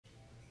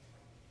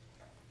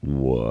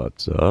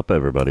What's up,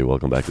 everybody?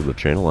 Welcome back to the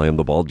channel. I am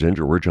the Bald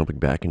Ginger. We're jumping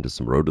back into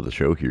some Road to the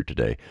Show here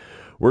today.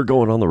 We're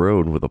going on the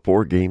road with a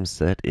 4-game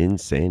set in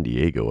San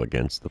Diego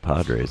against the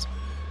Padres.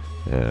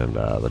 And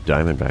the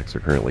Diamondbacks are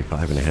currently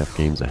 5.5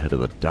 games ahead of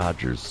the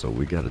Dodgers, so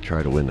we got to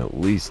try to win at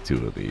least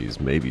 2 of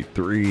these, maybe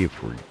 3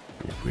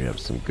 if we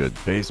have some good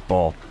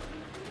baseball.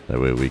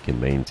 That way we can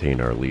maintain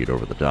our lead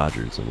over the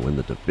Dodgers and win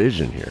the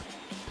division here.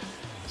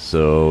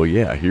 So,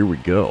 yeah, here we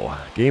go.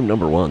 Game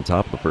number 1,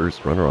 top of the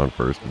first, runner on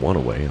first, 1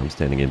 away. I'm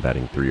standing in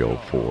batting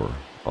 .304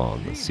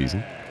 on the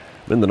season.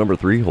 I'm in the number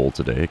 3 hole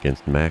today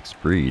against Max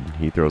Fried.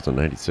 He throws a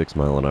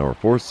 96-mile-an-hour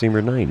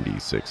four-seamer,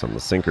 96 on the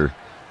sinker,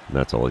 and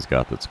that's all he's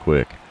got that's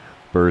quick.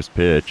 First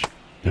pitch.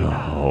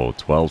 Oh,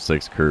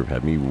 12-6 curve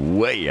had me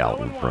way out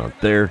in front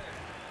there.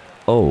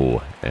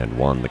 Oh, and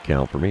won the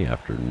count for me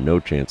after no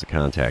chance of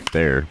contact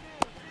there.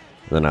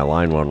 Then I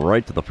line one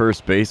right to the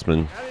first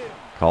baseman.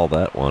 Call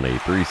that one a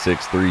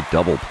 3-6-3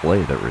 double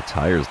play that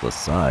retires the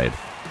side.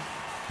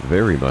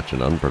 Very much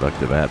an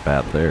unproductive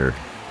at-bat there.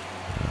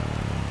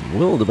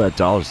 Willing to bet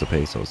dollars a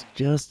pesos,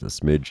 just a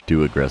smidge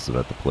too aggressive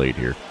at the plate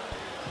here.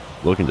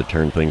 Looking to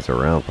turn things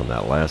around from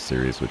that last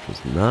series, which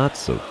was not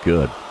so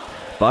good.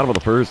 Bottom of the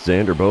first,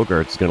 Xander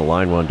Bogaerts is going to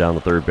line one down the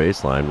third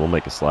baseline. We'll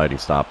make a sliding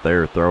stop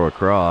there, throw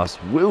across,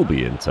 will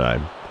be in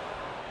time.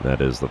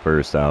 That is the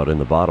first out in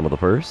the bottom of the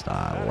first.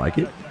 I like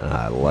it.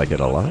 I like it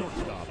a lot.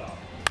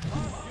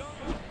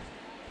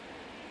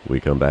 We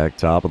come back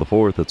top of the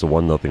fourth. It's a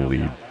 1-0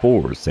 lead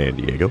for San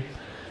Diego.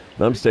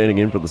 I'm standing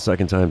in for the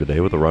second time today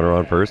with a runner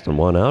on first and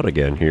 1 out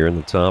again here in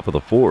the top of the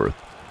fourth.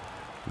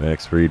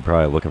 Max Fried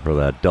probably looking for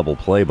that double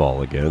play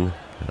ball again.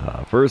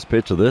 First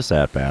pitch of this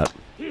at-bat.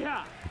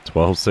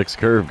 12-6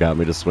 curve got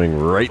me to swing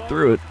right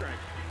through it.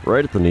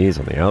 Right at the knees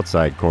on the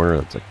outside corner.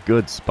 That's a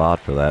good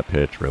spot for that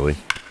pitch, really.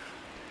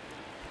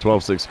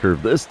 12-6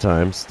 curve this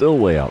time, still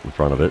way out in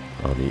front of it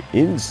on the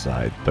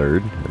inside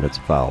third, and it's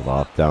fouled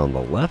off down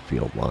the left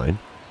field line.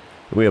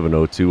 We have an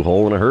 0-2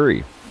 hole in a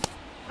hurry.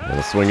 And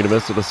a swing and a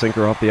miss with a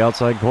sinker off the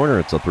outside corner.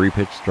 It's a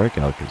 3-pitch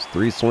strikeout because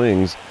 3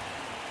 swings,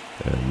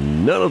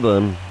 and none of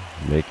them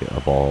make a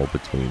ball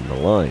between the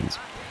lines.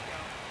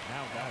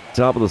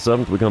 Top of the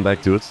 7th, we come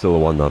back to it. Still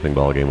a 1-0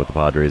 ball game with the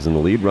Padres in the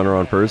lead. Runner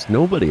on first.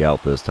 Nobody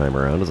out this time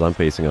around as I'm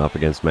facing off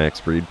against Max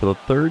Fried for the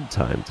 3rd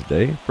time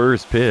today.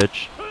 First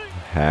pitch.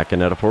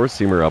 Hacking at a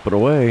four-seamer up and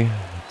away.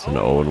 It's an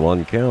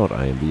 0-1 count.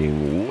 I am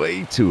being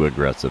way too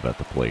aggressive at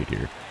the plate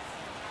here.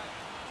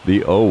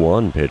 The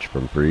 0-1 pitch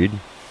from Fried.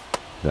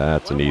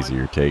 That's an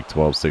easier take.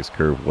 12-6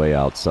 curve way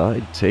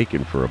outside.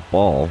 Taken for a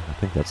ball. I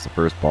think that's the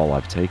first ball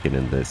I've taken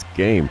in this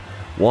game.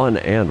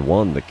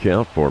 1-1 the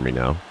count for me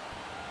now.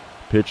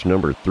 Pitch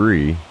number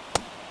 3.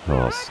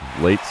 Oh,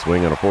 late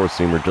swing on a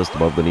four-seamer just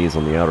above the knees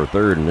on the outer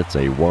third, and it's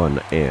a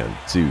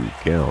 1-2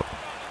 count.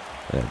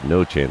 I had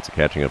no chance of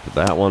catching up to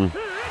that one.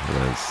 And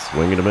then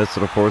swing and a miss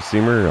at a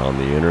four-seamer on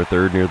the inner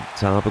third near the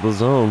top of the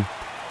zone.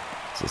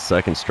 It's a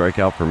second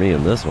strikeout for me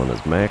in this one,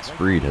 as Max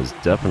Fried has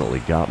definitely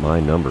got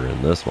my number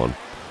in this one.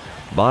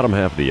 Bottom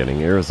half of the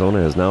inning,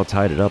 Arizona has now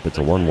tied it up. It's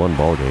a 1-1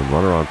 ball game.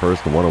 Runner on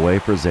first and 1 away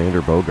for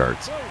Xander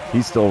Bogaerts.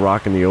 He's still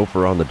rocking the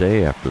 0 on the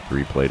day after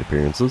 3 plate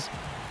appearances.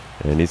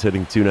 And he's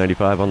hitting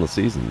 .295 on the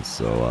season.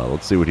 So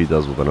let's see what he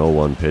does with an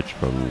 0-1 pitch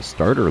from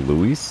starter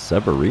Luis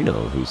Severino,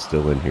 who's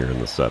still in here in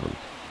the 7th.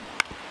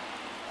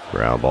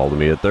 Ground ball to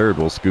me at third.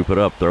 We'll scoop it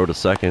up. Throw to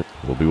second.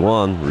 We'll be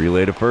 1.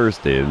 Relay to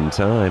first in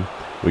time.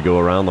 We go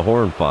around the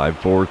horn.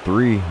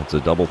 5-4-3. It's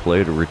a double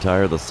play to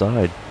retire the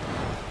side.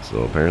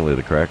 So apparently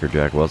the Cracker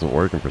Jack wasn't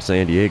working for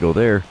San Diego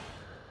there.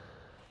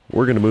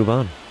 We're going to move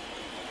on.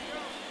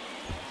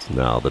 It's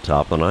now the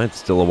top of the 9th.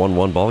 Still a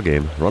 1-1 ball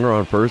game. Runner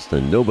on first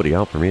and nobody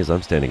out for me as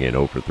I'm standing in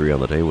 0 for 3 on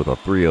the day with a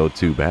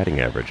 .302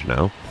 batting average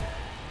now.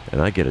 And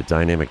I get a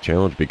dynamic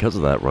challenge because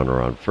of that runner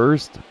on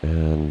first.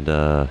 And,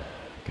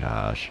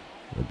 gosh.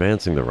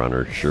 Advancing the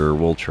runner, sure,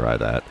 we'll try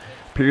that.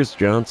 Pierce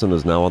Johnson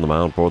is now on the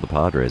mound for the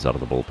Padres out of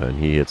the bullpen.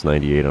 He hits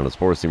 98 on his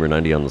four-seamer,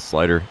 90 on the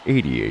slider,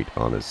 88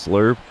 on his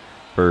slurve.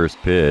 First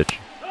pitch.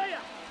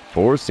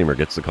 Four-seamer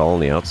gets the call in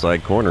the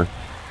outside corner.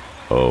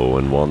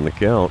 0-1 the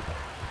count.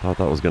 Thought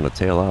that was going to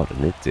tail out,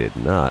 and it did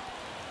not.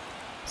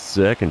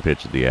 Second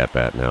pitch of the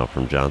at-bat now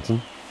from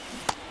Johnson.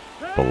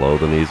 Below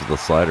the knees of the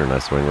slider, and I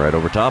swing right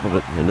over top of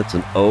it, and it's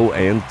an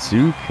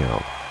 0-2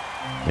 count.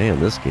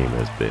 Man, this game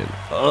has been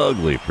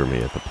ugly for me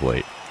at the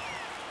plate.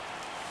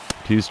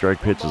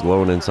 2-strike pitches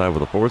low and inside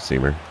with a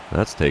four-seamer.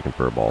 That's taken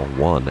for a ball.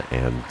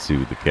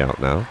 1-2 the count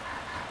now.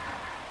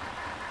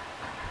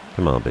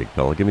 Come on, big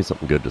fella. Give me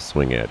something good to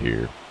swing at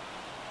here.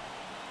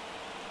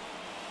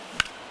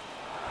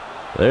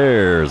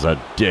 There's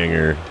a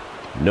dinger.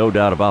 No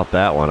doubt about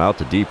that one. Out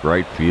to deep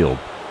right field.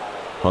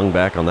 Hung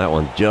back on that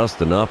one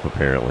just enough,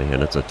 apparently.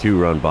 And it's a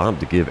 2-run bomb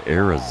to give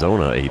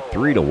Arizona a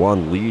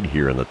 3-1 lead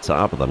here in the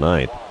top of the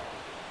 9th.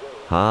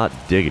 Hot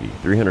diggity.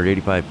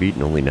 385 feet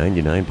and only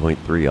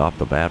 99.3 off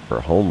the bat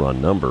for home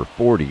run number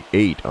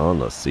 48 on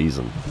the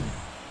season.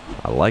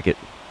 I like it.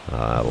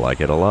 I like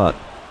it a lot.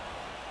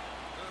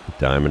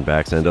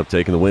 Diamondbacks end up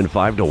taking the win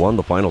 5-1,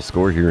 the final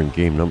score here in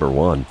game number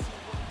 1.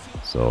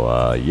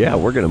 So, yeah,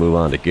 we're going to move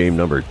on to game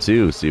number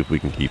 2, see if we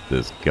can keep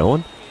this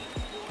going.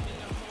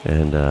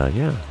 And,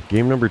 yeah,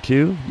 game number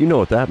 2, you know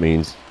what that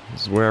means.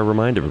 This is where I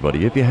remind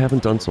everybody, if you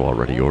haven't done so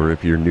already, or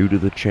if you're new to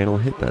the channel,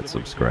 hit that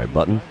subscribe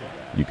button.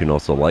 You can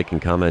also like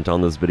and comment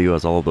on this video,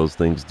 as all of those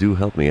things do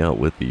help me out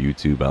with the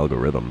YouTube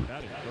algorithm.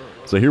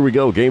 So here we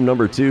go, game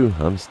number 2.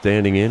 I'm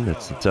standing in.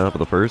 It's the top of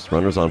the first.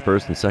 Runners on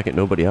first and second,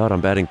 nobody out.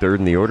 I'm batting third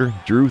in the order.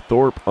 Drew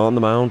Thorpe on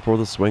the mound for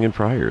the Swingin'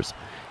 Friars.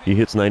 He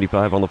hits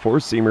 95 on the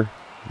four-seamer,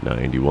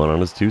 91 on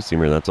his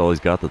two-seamer. That's all he's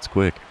got that's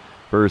quick.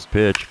 First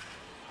pitch,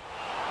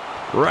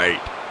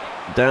 right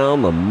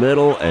down the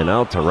middle and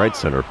out to right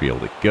center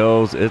field it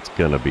goes. It's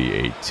going to be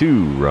a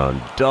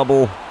 2-run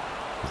double.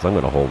 Because I'm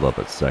going to hold up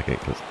at second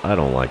because I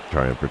don't like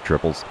trying for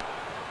triples.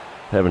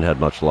 Haven't had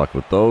much luck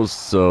with those.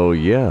 So,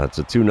 yeah, it's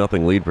a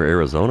 2-0 lead for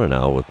Arizona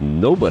now with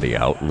nobody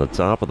out in the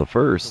top of the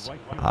first.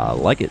 I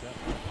like it.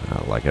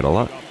 I like it a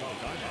lot.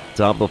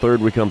 Top of the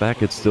third, we come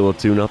back. It's still a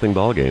 2-0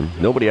 ball game.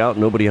 Nobody out,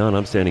 nobody on.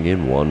 I'm standing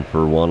in 1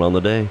 for 1 on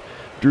the day.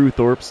 Drew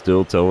Thorpe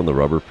still toeing the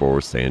rubber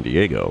for San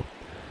Diego.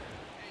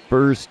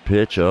 First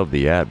pitch of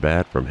the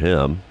at-bat from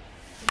him.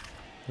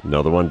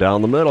 Another one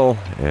down the middle,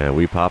 and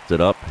we popped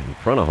it up in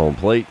front of home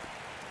plate.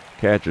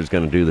 Catcher's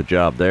going to do the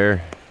job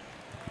there.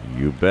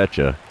 You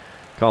betcha.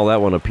 Call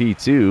that one a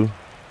P2,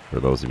 for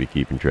those of you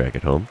keeping track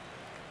at home.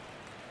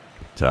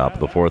 Top of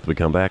the fourth, we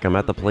come back. I'm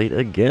at the plate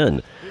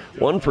again.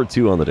 1 for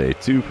 2 on the day,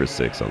 2 for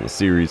 6 on the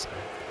series.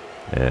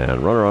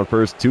 And runner on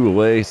first, 2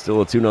 away.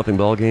 Still a 2-0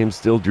 ball game.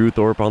 Still Drew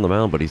Thorpe on the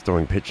mound, but he's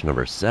throwing pitch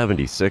number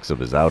 76 of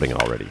his outing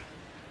already.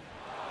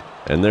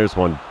 And there's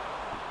one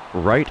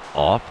right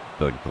off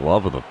the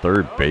glove of the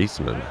third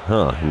baseman.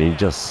 And he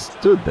just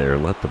stood there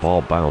and let the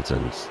ball bounce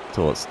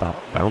until it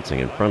stopped bouncing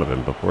in front of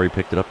him before he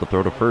picked it up to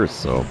throw to first.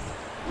 So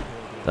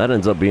that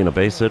ends up being a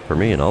base hit for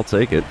me, and I'll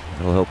take it.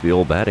 It'll help the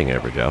old batting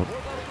average out.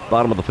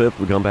 Bottom of the fifth,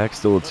 we come back.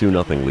 Still a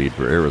 2-0 lead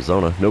for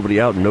Arizona. Nobody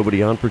out and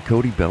nobody on for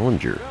Cody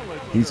Bellinger.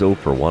 He's 0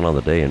 for 1 on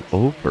the day and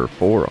 0 for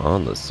 4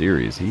 on the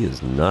series. He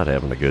is not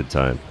having a good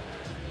time.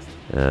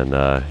 And,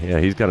 yeah,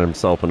 he's got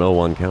himself an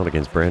 0-1 count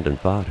against Brandon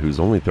Pfaadt, who's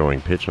only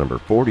throwing pitch number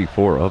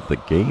 44 of the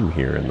game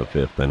here in the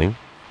 5th inning.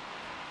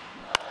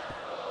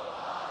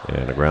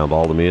 And a ground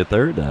ball to me at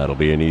third. That'll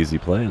be an easy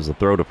play, as the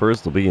throw to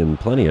first will be in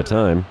plenty of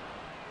time.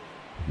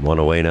 1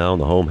 away now in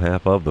the home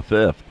half of the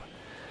 5th.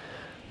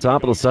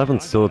 Top of the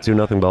 7th, still a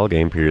 2-0 ball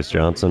game. Pierce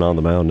Johnson on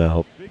the mound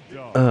now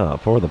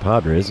for the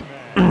Padres.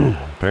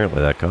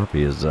 Apparently that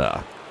coffee is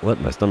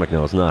letting my stomach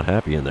know it's not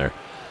happy in there.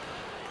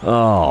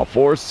 Oh,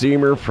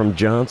 four-seamer from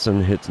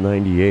Johnson hits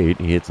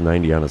 98. He hits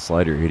 90 on a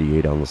slider,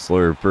 88 on the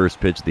slurve. First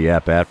pitch of the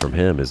at-bat from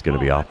him is going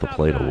to be off the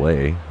plate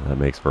away. That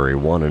makes for a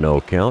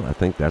 1-0 count. I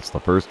think that's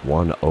the first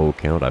 1-0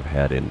 count I've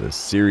had in this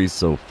series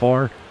so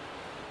far.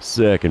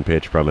 Second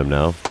pitch from him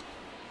now.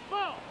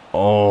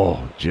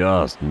 Oh,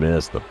 just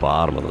missed the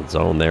bottom of the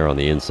zone there on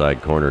the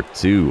inside corner.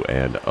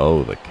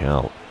 2-0 the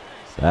count.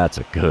 That's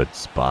a good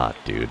spot,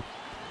 dude.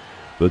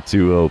 The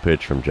 2-0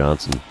 pitch from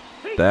Johnson.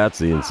 That's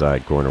the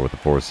inside corner with the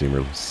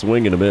four-seamer.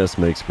 Swing and a miss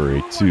makes for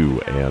a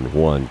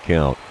 2-1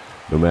 count.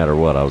 No matter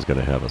what, I was going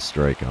to have a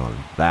strike on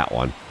that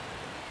one.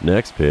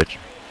 Next pitch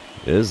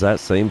is that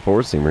same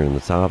four-seamer in the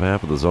top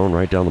half of the zone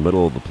right down the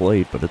middle of the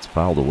plate, but it's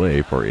fouled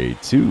away for a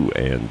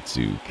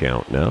 2-2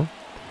 count now.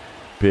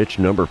 Pitch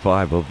number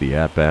 5 of the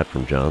at-bat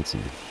from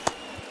Johnson.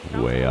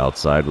 Way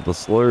outside with the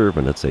slurve,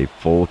 and it's a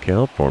full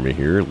count for me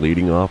here,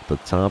 leading off the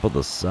top of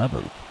the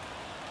 7th.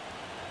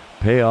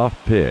 Payoff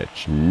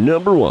pitch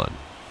number 1.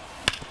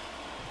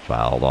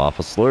 Fouled off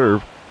a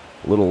slurve.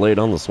 A little late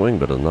on the swing,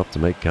 but enough to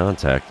make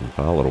contact and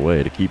foul it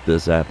away to keep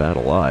this at-bat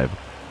alive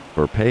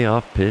for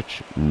payoff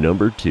pitch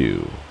number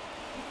 2.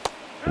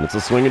 And it's a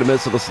swing and a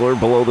miss of the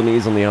slurve below the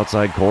knees on the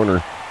outside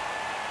corner.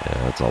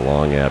 Yeah, it's a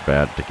long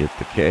at-bat to get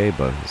the K,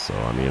 but so,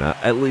 I mean,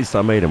 at least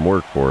I made him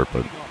work for it,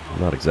 but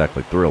I'm not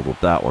exactly thrilled with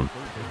that one.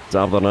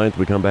 Top of the 9th,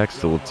 we come back,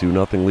 still a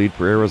 2-0 lead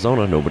for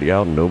Arizona. Nobody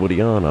out and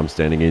nobody on. I'm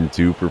standing in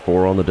 2 for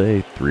 4 on the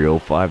day.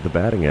 305 the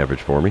batting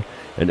average for me.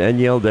 And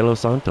Aniel De Los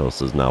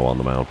Santos is now on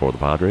the mound for the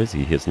Padres.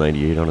 He hits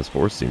 98 on his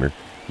four-seamer,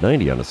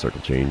 90 on his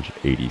circle change,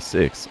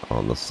 86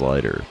 on the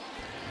slider.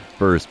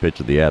 First pitch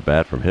of the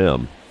at-bat from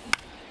him.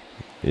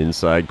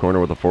 Inside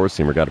corner with a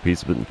four-seamer, got a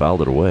piece of it and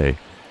fouled it away.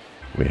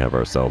 We have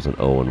ourselves an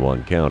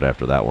 0-1 count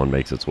after that one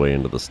makes its way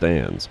into the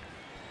stands.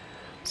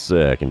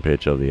 Second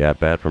pitch of the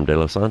at-bat from De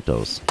Los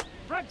Santos.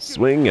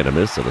 Swing and a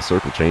miss at a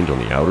circle change on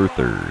the outer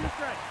third.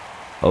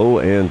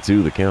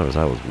 0-2 the count, as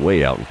I was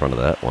way out in front of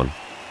that one.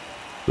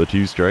 The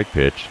 2-strike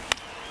pitch.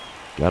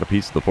 Got a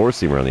piece of the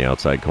four-seamer on the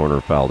outside corner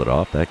and fouled it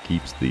off. That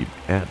keeps the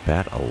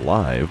at-bat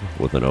alive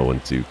with an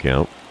 0-2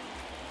 count.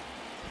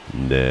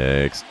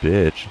 Next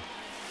pitch.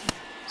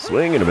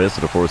 Swing and a miss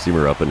at a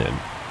four-seamer up and in.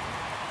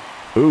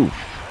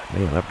 Oof.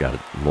 Man, I've got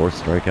more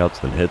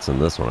strikeouts than hits in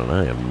this one, and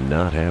I am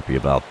not happy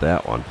about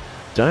that one.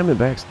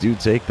 Diamondbacks do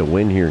take the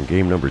win here in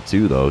game number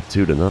 2, though.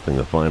 2-0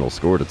 the final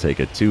score to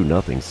take a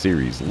 2-0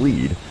 series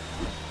lead.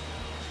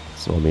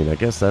 So, I mean, I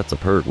guess that's a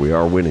perk. We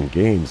are winning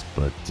games,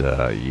 but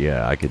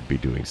yeah, I could be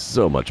doing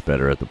so much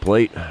better at the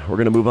plate. We're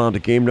going to move on to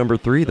game number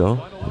 3,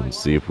 though, and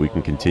see if we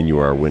can continue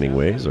our winning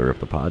ways or if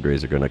the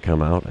Padres are going to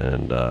come out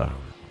and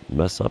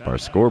mess up our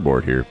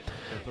scoreboard here.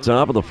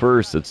 Top of the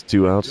first, it's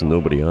 2 outs and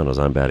nobody on as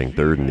I'm batting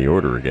third in the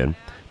order again.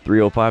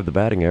 305 the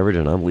batting average,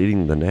 and I'm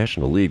leading the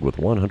National League with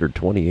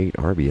 128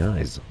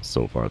 RBIs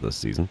so far this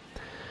season.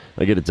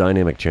 I get a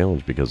dynamic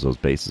challenge because those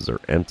bases are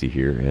empty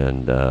here,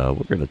 and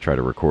we're going to try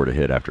to record a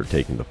hit after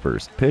taking the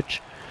first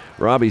pitch.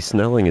 Robbie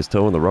Snelling is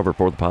toeing the rubber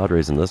for the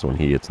Padres in this one.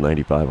 He hits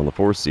 95 on the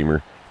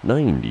 4-seamer,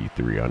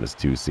 93 on his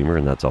 2-seamer,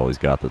 and that's all he's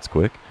got that's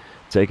quick.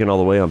 Taken all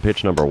the way on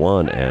pitch number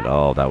 1, and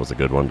oh, that was a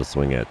good one to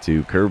swing at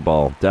too.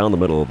 Curveball down the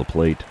middle of the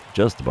plate,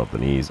 just above the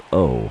knees,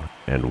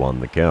 0-1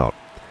 the count.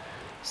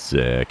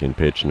 Second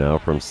pitch now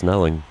from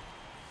Snelling.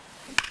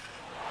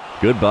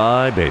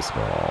 Goodbye,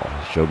 baseball.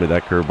 Showed me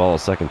that curveball a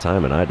second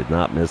time, and I did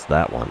not miss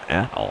that one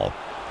at all.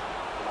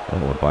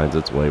 That one finds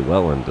its way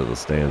well into the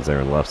stands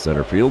there in left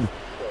center field.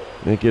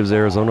 And it gives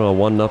Arizona a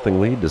 1-0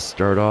 lead to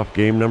start off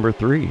game number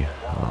 3.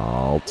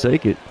 I'll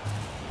take it.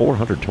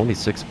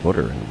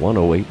 426-footer and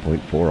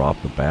 108.4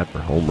 off the bat for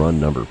home run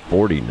number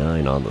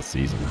 49 on the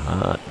season.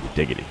 Hot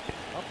diggity.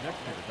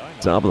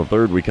 Top of the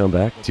third, we come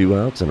back. 2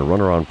 outs and a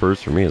runner on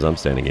first for me as I'm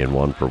standing in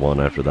 1 for 1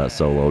 after that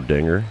solo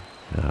dinger.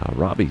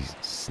 Robbie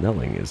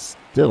Snelling is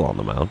still on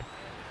the mound.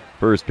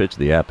 First pitch of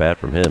the at-bat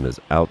from him is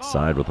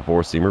outside with a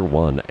 4-seamer,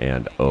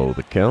 1-0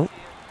 the count.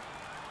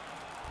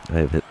 I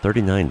have hit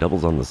 39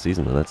 doubles on the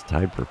season, and that's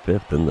tied for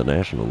 5th in the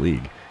National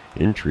League.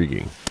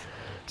 Intriguing.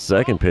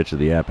 Second pitch of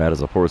the at-bat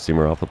is a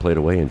 4-seamer off the plate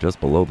away and just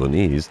below the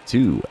knees,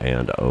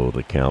 2-0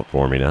 the count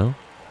for me now.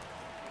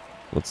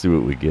 Let's see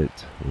what we get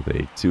with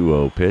a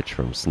 2-0 pitch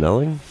from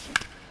Snelling.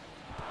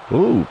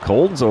 Ooh,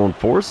 cold zone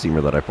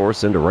 4-seamer that I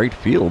force into right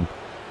field.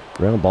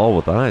 Ground ball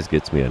with eyes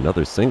gets me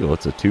another single.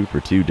 It's a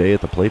 2-for-2 day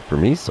at the plate for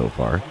me so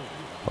far.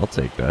 I'll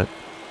take that.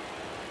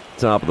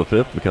 Top of the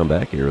 5th, we come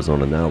back.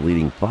 Arizona now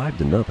leading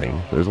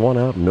 5-0. There's 1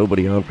 out and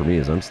nobody on for me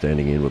as I'm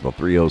standing in with a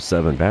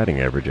 307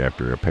 batting average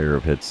after a pair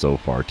of hits so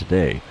far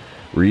today.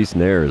 Reese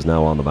Nair is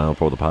now on the mound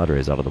for the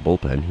Padres out of the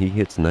bullpen. He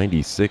hits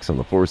 96 on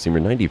the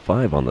 4-seamer,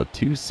 95 on the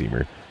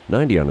 2-seamer,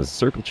 90 on his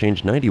circle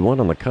change, 91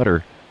 on the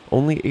cutter,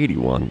 only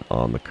 81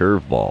 on the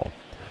curveball.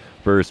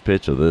 First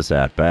pitch of this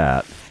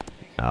at-bat.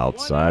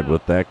 Outside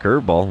with that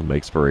curveball,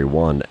 makes for a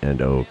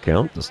 1-0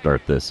 count to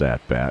start this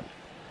at-bat.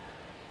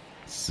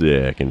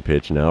 Second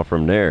pitch now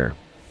from Nair.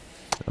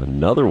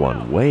 Another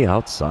one way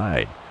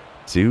outside.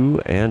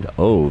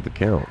 2-0 the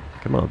count.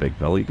 Come on, big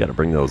fella, you got to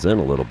bring those in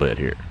a little bit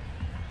here.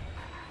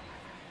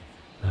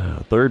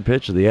 Third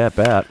pitch of the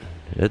at-bat.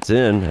 It's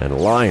in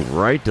and line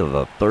right to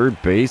the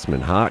third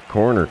baseman. Hot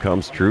corner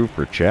comes true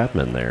for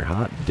Chapman there.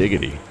 Hot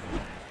diggity.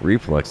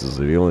 Reflexes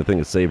are the only thing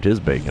that saved his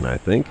bacon, I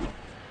think.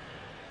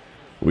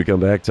 We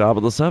come back top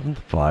of the 7th.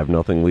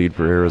 5-0 lead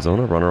for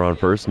Arizona. Runner on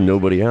first,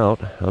 nobody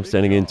out. I'm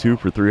standing in 2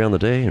 for 3 on the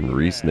day, and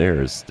Reese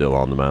Nair is still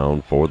on the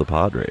mound for the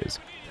Padres.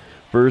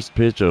 First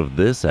pitch of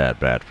this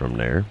at-bat from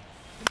Nair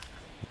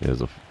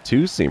is a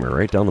 2-seamer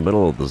right down the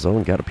middle of the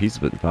zone. Got a piece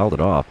of it and fouled it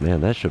off.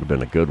 Man, that should have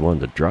been a good one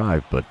to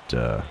drive, but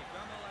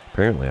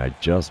apparently I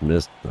just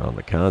missed on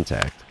the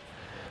contact.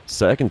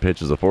 Second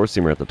pitch is a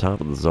 4-seamer at the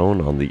top of the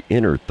zone on the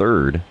inner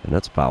third, and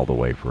that's fouled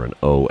away for an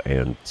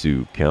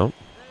 0-2 count.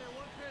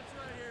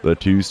 The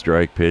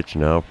 2-strike pitch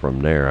now from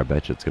Nair. I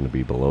bet you it's going to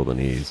be below the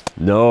knees.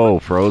 No,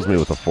 froze me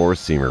with a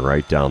 4-seamer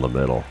right down the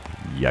middle.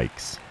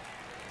 Yikes.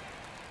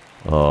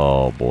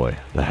 Oh boy,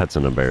 that's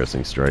an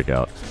embarrassing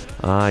strikeout.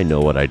 I know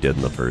what I did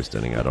in the first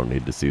inning. I don't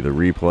need to see the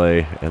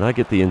replay. And I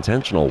get the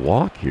intentional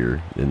walk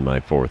here in my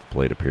 4th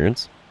plate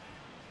appearance.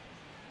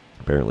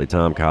 Apparently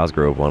Tom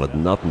Cosgrove wanted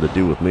nothing to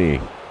do with me.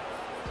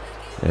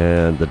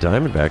 And the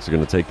Diamondbacks are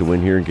going to take the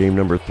win here in game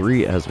number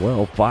 3 as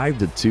well.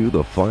 5-2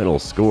 the final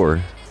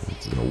score.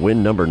 It's a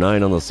win number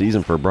 9 on the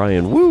season for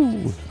Brian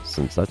Woo,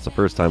 since that's the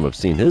first time I've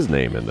seen his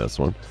name in this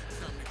one.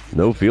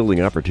 No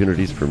fielding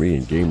opportunities for me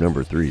in game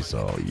number 3,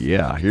 so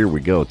yeah, here we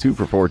go. 2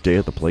 for 4 day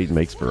at the plate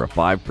makes for a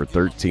 5 for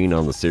 13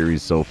 on the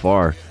series so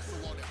far.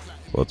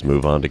 Let's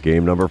move on to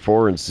game number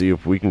 4 and see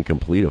if we can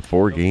complete a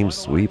 4-game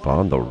sweep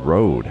on the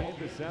road.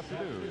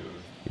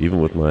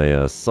 Even with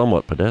my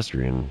somewhat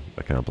pedestrian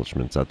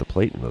accomplishments at the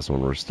plate in this one,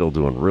 we're still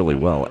doing really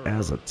well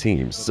as a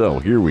team. So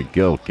here we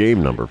go.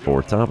 Game number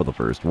 4, top of the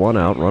first. 1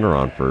 out, runner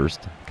on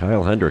first.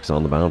 Kyle Hendricks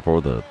on the mound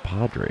for the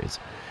Padres.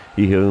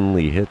 He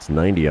only hits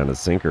 90 on his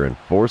sinker and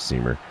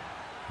 4-seamer.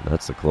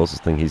 That's the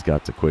closest thing he's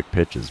got to quick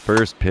pitches.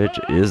 First pitch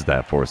is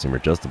that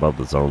 4-seamer just above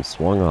the zone.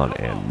 Swung on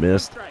and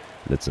missed.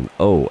 And it's an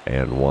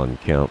 0-1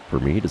 count for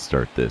me to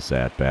start this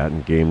at-bat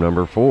in game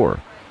number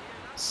 4.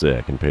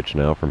 Second pitch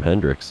now from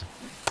Hendricks.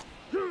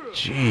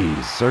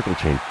 Jeez, circle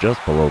change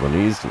just below the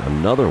knees.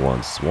 Another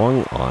one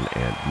swung on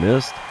and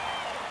missed.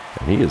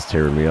 And he is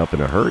tearing me up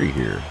in a hurry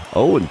here.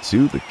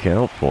 0-2 the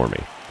count for me.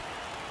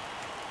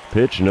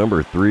 Pitch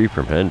number 3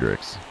 from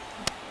Hendricks.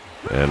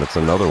 And it's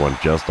another one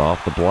just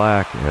off the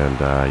black. And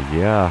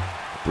yeah,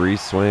 3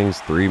 swings,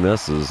 3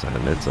 misses.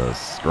 And it's a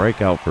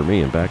strikeout for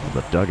me. And back to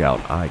the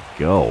dugout I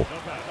go.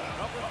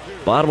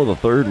 Bottom of the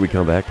third, we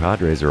come back.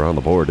 Padres are on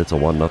the board. It's a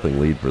 1-0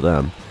 lead for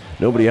them.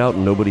 Nobody out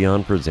and nobody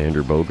on for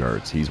Xander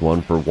Bogaerts. He's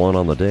 1 for 1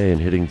 on the day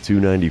and hitting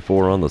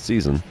 .294 on the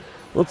season.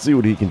 Let's see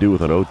what he can do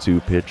with an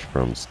 0-2 pitch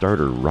from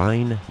starter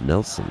Ryan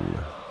Nelson.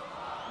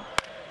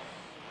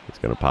 He's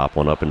going to pop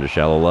one up into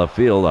shallow left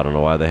field. I don't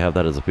know why they have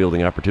that as a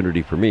fielding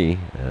opportunity for me,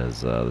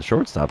 as the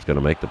shortstop's going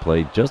to make the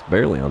play just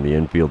barely on the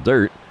infield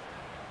dirt.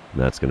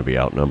 And that's going to be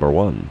out number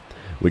 1.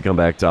 We come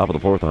back top of the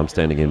fourth. I'm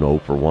standing in 0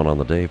 for 1 on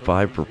the day,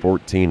 5 for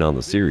 14 on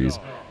the series.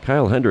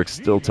 Kyle Hendricks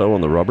still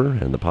toeing the rubber,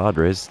 and the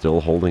Padres still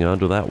holding on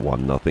to that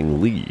 1-0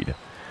 lead.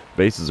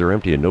 Bases are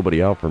empty and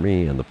nobody out for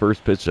me, and the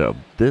first pitch of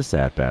this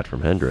at-bat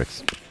from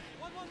Hendricks.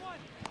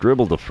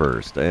 Dribble to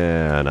first,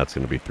 and that's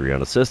going to be 3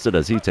 unassisted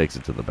as he takes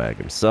it to the bag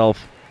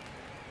himself.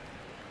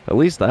 At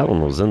least that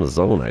one was in the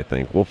zone, I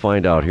think. We'll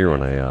find out here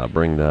when I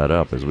bring that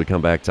up as we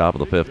come back top of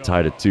the fifth,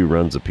 tied at 2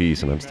 runs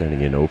apiece, and I'm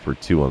standing in 0 for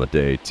 2 on the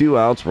day. 2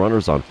 outs,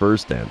 runners on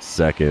first and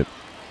second.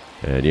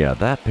 And yeah,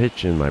 that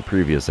pitch in my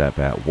previous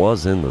at-bat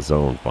was in the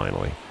zone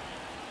finally.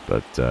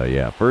 But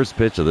yeah, first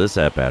pitch of this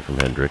at-bat from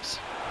Hendricks.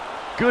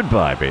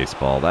 Goodbye,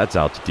 baseball. That's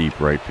out to deep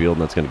right field,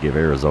 and that's going to give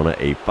Arizona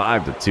a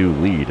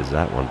 5-2 lead as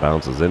that one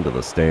bounces into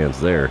the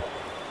stands there.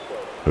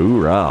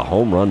 Hoorah,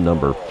 home run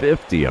number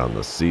 50 on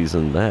the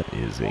season. That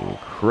is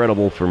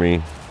incredible for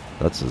me.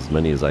 That's as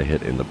many as I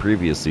hit in the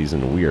previous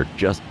season. We are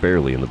just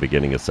barely in the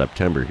beginning of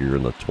September here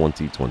in the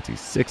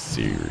 2026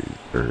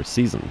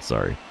 season.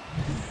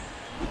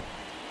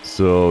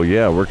 So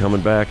yeah, we're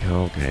coming back.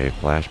 Okay,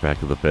 flashback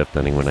to the 5th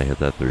inning when I hit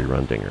that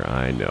 3-run dinger.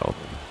 I know.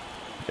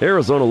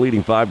 Arizona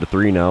leading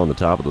 5-3 now in the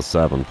top of the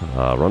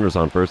 7th. Runners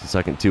on first and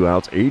second, 2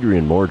 outs.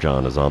 Adrian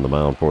Morejon is on the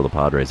mound for the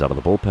Padres out of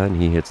the bullpen.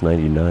 He hits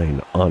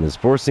 99 on his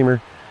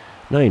 4-seamer,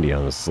 90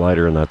 on his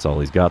slider, and that's all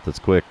he's got that's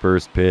quick.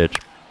 First pitch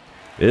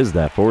is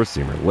that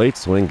 4-seamer. Late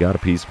swing, got a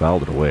piece,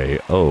 fouled it away.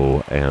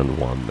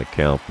 0-1 the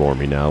count for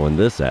me now in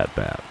this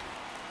at-bat.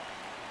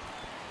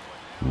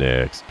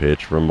 Next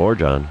pitch from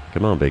Morejon.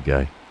 Come on, big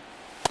guy.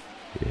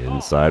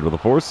 Inside with a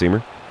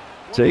 4-seamer.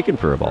 Taken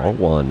for a ball.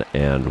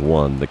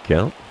 1-1 the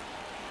count.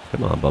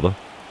 Come on, Bubba.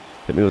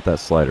 Hit me with that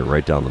slider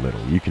right down the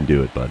middle. You can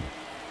do it, bud.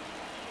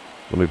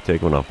 Let me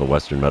take one off the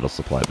Western Metal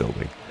Supply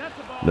building.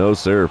 No,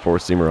 sir.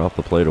 4-seamer off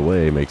the plate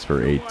away. Makes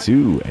for a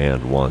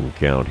 2-1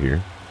 count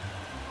here.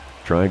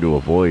 Trying to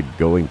avoid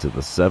going to the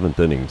 7th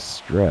inning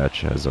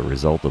stretch as a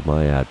result of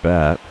my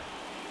at-bat.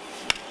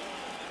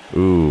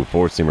 Ooh,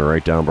 4-seamer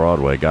right down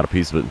Broadway. Got a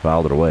piece of it and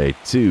fouled it away.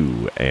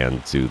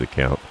 2-2 the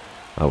count.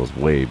 I was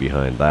way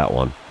behind that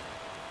one.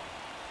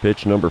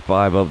 Pitch number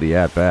 5 of the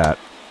at-bat.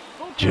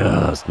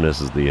 Just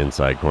misses the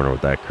inside corner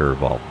with that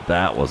curveball.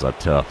 That was a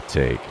tough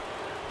take.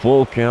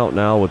 Full count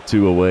now with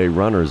 2 away.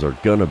 Runners are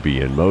going to be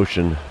in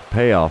motion.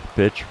 Payoff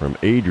pitch from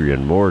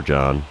Adrian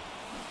Morejon.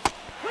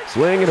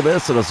 Swing and a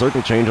miss and a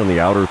circle change on the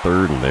outer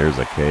third, and there's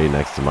a K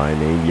next to my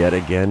name yet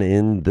again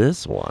in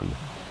this one.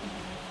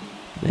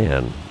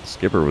 Man,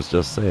 Skipper was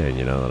just saying,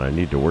 that I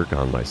need to work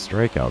on my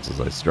strikeouts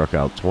as I struck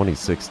out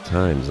 26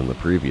 times in the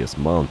previous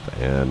month.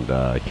 And,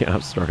 yeah,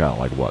 I've struck out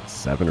like,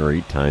 7 or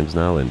 8 times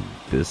now in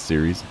this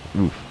series?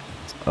 Oof,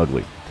 it's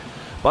ugly.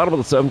 Bottom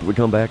of the 7th, we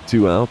come back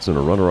 2 outs and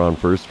a runner on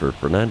first for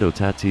Fernando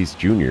Tatis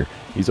Jr.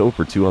 He's 0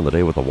 for 2 on the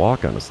day with a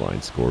walk on his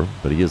line score,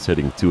 but he is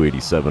hitting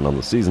 .287 on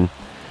the season.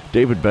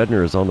 David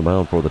Bednar is on the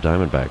mound for the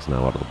Diamondbacks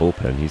now out of the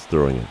bullpen. He's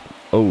throwing an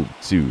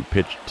 0-2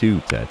 pitch to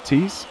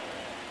Tatis.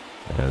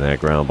 And that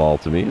ground ball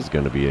to me is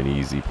going to be an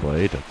easy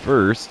play to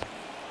first.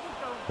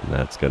 And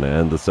that's going to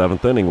end the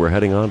 7th inning. We're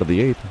heading on to the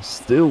 8th,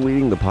 still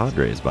leading the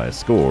Padres by a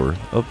score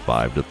of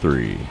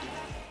 5-3.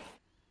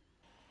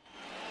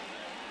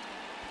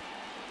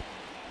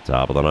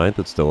 Top of the 9th,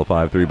 it's still a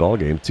 5-3 ball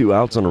game. 2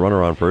 outs and a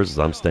runner on first as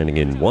I'm standing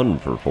in 1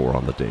 for 4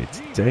 on the day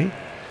today.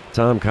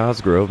 Tom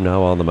Cosgrove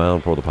now on the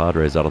mound for the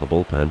Padres out of the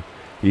bullpen.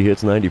 He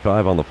hits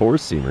 95 on the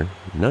 4-seamer,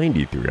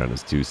 93 on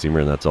his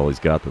 2-seamer, and that's all he's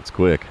got that's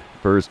quick.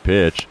 First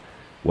pitch.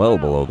 Well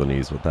below the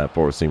knees with that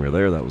 4-seamer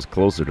there. That was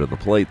closer to the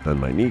plate than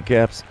my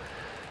kneecaps.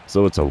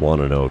 So it's a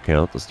 1-0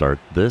 count to start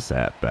this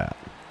at-bat.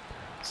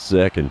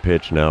 Second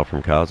pitch now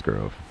from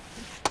Cosgrove.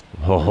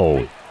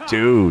 Oh,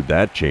 dude,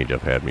 that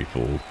changeup had me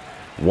fooled.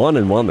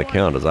 1-1 the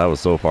count as I was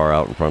so far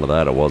out in front of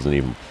that it wasn't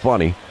even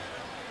funny.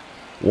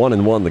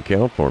 1-1 the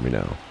count for me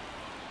now.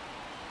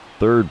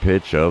 Third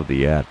pitch of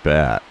the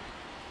at-bat.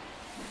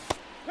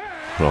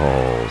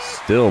 Oh,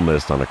 still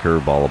missed on a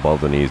curveball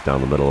above the knees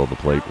down the middle of the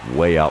plate,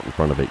 way out in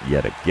front of it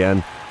yet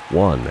again.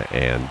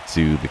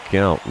 1-2 the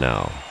count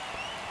now.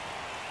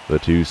 The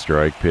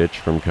 2-strike pitch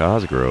from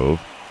Cosgrove.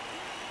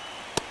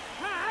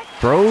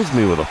 Throws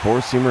me with a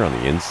 4-seamer on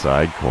the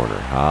inside corner.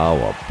 How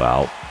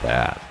about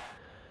that?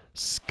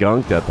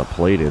 Skunked at the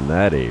plate in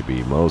that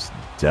AB, most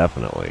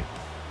definitely.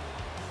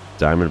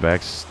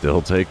 Diamondbacks still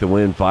take the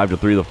win.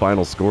 5-3 the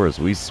final score as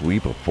we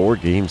sweep a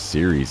 4-game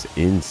series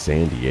in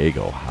San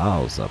Diego.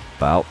 How's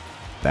about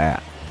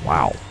that?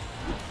 Wow.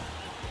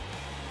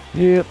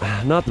 Yep,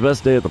 not the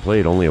best day at the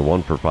plate. Only a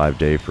 1 for 5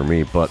 day for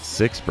me, but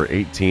 6 for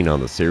 18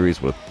 on the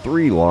series with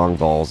 3 long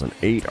balls and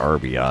 8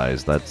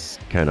 RBIs. That's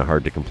kind of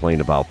hard to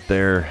complain about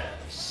there.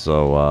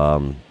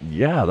 So,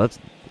 yeah, that's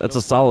That's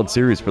a solid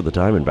series for the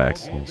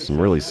Diamondbacks. Some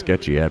really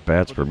sketchy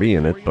at-bats for me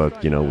in it,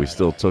 but, we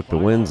still took the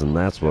wins, and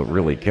that's what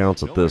really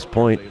counts at this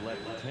point.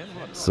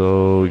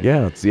 So,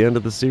 yeah, it's the end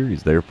of the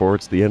series. Therefore,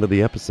 it's the end of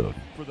the episode.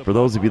 For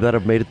those of you that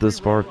have made it this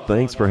far,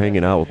 thanks for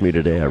hanging out with me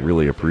today. I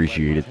really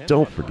appreciate it.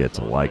 Don't forget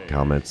to like,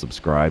 comment,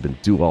 subscribe, and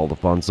do all the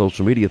fun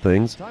social media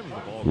things.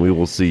 We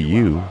will see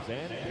you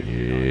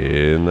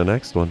in the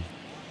next one.